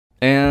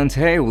And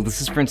hey, well,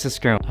 this is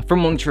Francisco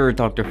from Wondershare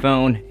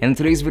DrFone, and in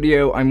today's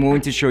video I'm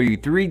going to show you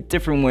 3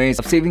 different ways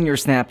of saving your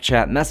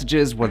Snapchat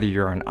messages, whether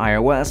you're on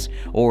iOS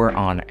or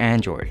on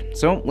Android.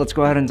 So let's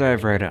go ahead and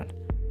dive right in.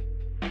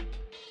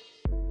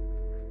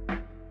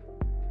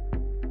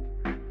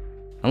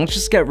 And let's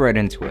just get right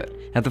into it.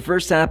 Now, the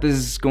first app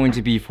is going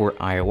to be for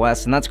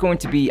iOS, and that's going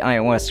to be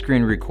iOS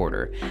Screen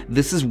Recorder.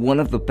 This is one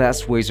of the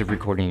best ways of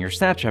recording your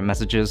Snapchat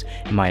messages,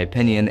 in my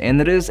opinion, and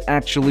it is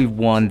actually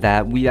one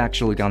that we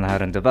actually gone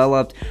ahead and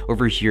developed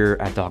over here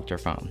at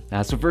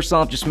DrFone. So first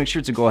off, just make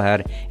sure to go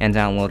ahead and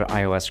download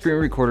iOS Screen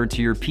Recorder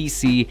to your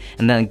PC,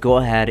 and then go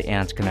ahead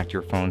and connect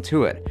your phone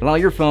to it. Allow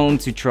your phone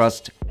to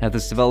trust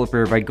this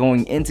developer by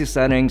going into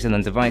Settings and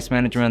then Device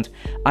Management,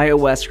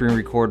 iOS Screen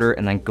Recorder,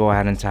 and then go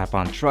ahead and tap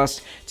on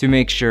Trust to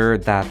make sure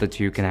that the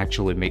two can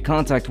actually make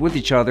contact with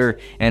each other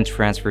and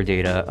transfer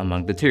data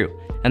among the two.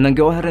 And then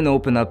go ahead and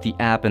open up the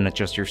app and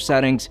adjust your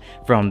settings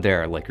from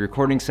there, like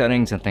recording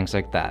settings and things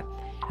like that.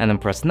 And then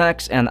press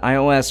Next, and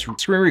iOS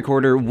Screen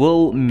Recorder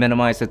will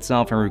minimize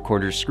itself and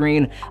record your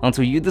screen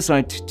until you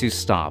decide to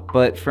stop.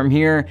 But from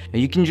here,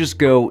 you can just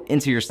go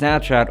into your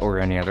Snapchat or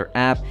any other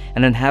app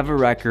and then have a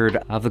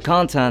record of the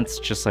contents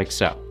just like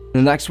so.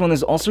 The next one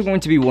is also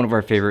going to be one of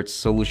our favorite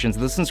solutions.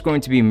 This one's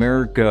going to be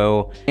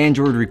MirrorGo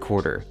Android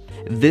Recorder.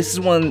 This is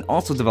one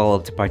also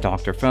developed by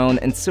DrFone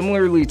and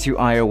similarly to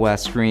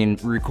iOS Screen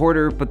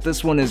Recorder, but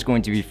this one is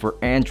going to be for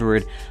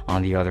Android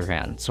on the other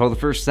hand. So the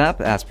first step,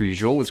 as per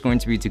usual, is going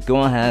to be to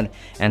go ahead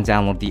and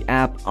download the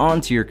app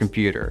onto your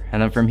computer.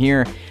 And then from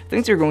here,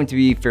 things are going to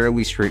be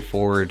fairly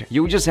straightforward.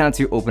 You would just have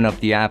to open up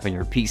the app on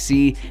your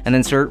PC and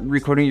then start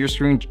recording your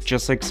screen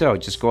just like so.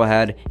 Just go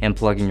ahead and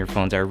plug in your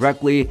phone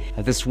directly.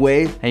 This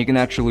way, you can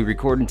actually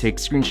record and take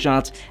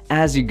screenshots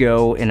as you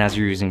go and as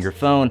you're using your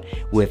phone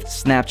with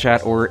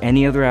Snapchat or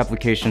any other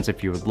applications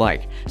if you would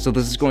like. So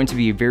this is going to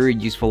be a very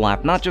useful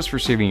app, not just for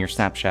saving your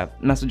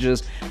Snapchat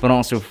messages, but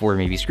also for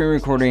maybe screen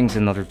recordings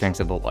and other things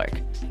of the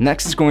like.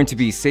 Next is going to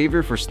be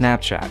Saver for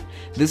Snapchat.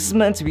 This is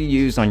meant to be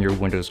used on your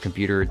Windows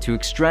computer to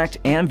extract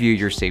and view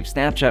your saved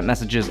Snapchat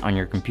messages on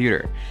your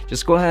computer.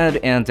 Just go ahead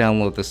and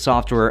download the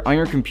software on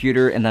your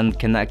computer and then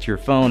connect your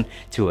phone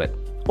to it.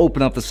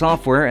 Open up the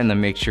software and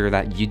then make sure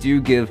that you do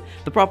give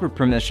the proper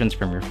permissions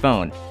from your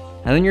phone.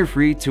 And then you're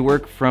free to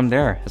work from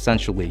there,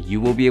 essentially. You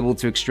will be able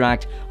to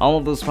extract all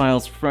of those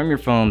files from your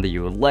phone that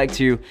you would like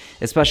to,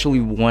 especially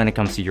when it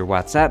comes to your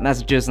WhatsApp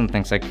messages and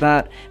things like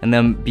that, and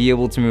then be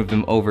able to move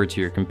them over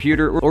to your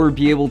computer or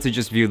be able to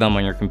just view them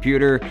on your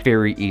computer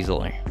very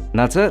easily. And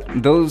that's it.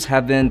 Those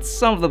have been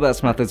some of the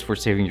best methods for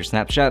saving your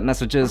Snapchat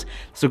messages,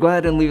 so go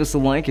ahead and leave us a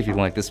like if you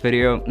like this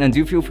video, and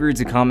do feel free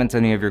to comment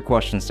any of your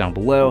questions down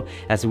below,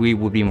 as we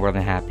would be more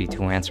than happy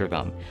to answer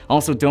them.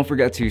 Also, don't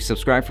forget to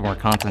subscribe for more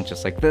content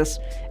just like this,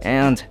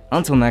 and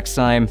until next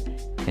time,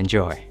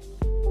 enjoy.